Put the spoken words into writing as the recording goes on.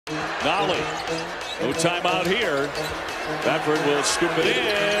Nolly, no timeout here. Bedford will scoop it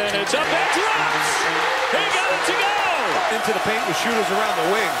in. It's up and drops. He got it to go. Into the paint with shooters around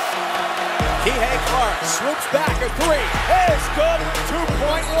the wing. Kihei Clark swoops back a three. It's good.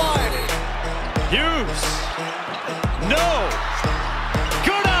 2-point line. Hughes. No.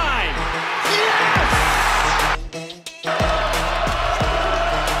 Good eye. Yes!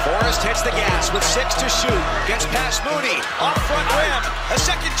 Forrest hits the gas with 6 to shoot. Gets past Moody. Off front rim. A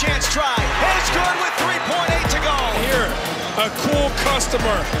second chance try. It's good with 3.8 to go. Here, a cool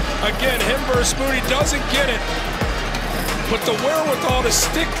customer. Again, him versus Moody doesn't get it. But the wherewithal to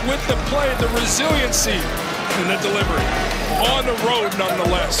stick with the play, the resiliency, and the delivery. On the road,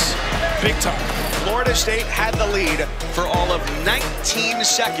 nonetheless. Big time. Florida State had the lead for all of 19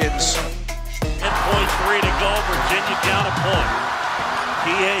 seconds. 10.3 to go. Virginia down a point.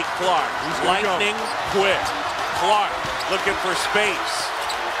 Kihei Clark, lightning quick. Clark looking for space.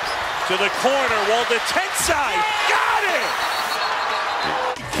 To the corner, Walden Tensai, got it!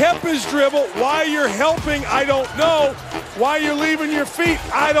 Kept his dribble. Why you're helping, I don't know. Why you're leaving your feet,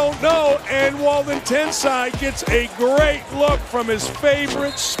 I don't know. And Walden Tensai gets a great look from his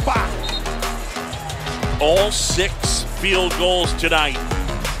favorite spot. All 6 field goals tonight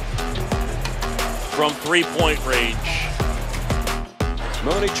from 3-point range.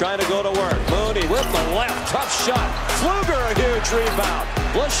 Mooney trying to go to work. Mooney with the left, tough shot. Pfluger, a huge rebound.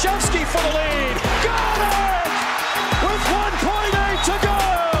 Leshevsky for the lead. Got it! With 1.8 to go!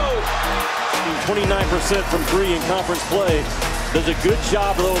 29% from 3 in conference play. Does a good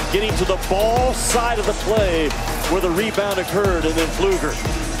job, though, of getting to the ball side of the play where the rebound occurred, and then Pfluger.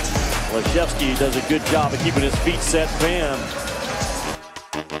 Leshevsky does a good job of keeping his feet set. Bam.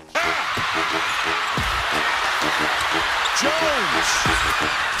 Jones,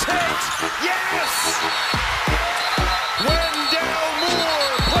 tipped, yes! Wendell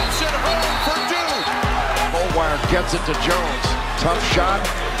Moore puts it home for Duke. Goldwire gets it to Jones. Tough shot,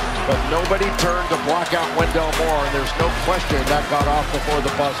 but nobody turned to block out Wendell Moore, and there's no question that got off before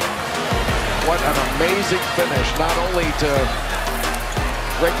the buzzer. What an amazing finish, not only to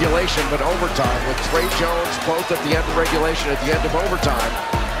regulation, but overtime, with Trey Jones both at the end of regulation, at the end of overtime,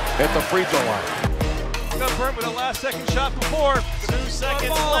 at the free throw line. Got burnt with a last-second shot before. 2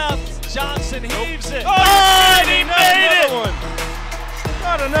 seconds left. Johnson heaves it. Oh, and he made it! One.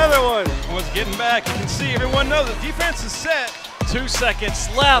 Not another one. Was getting back. You can see everyone knows the defense is set. 2 seconds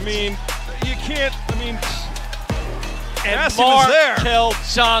left. I mean, you can't. I mean, and Markel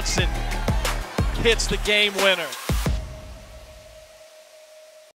Johnson hits the game winner.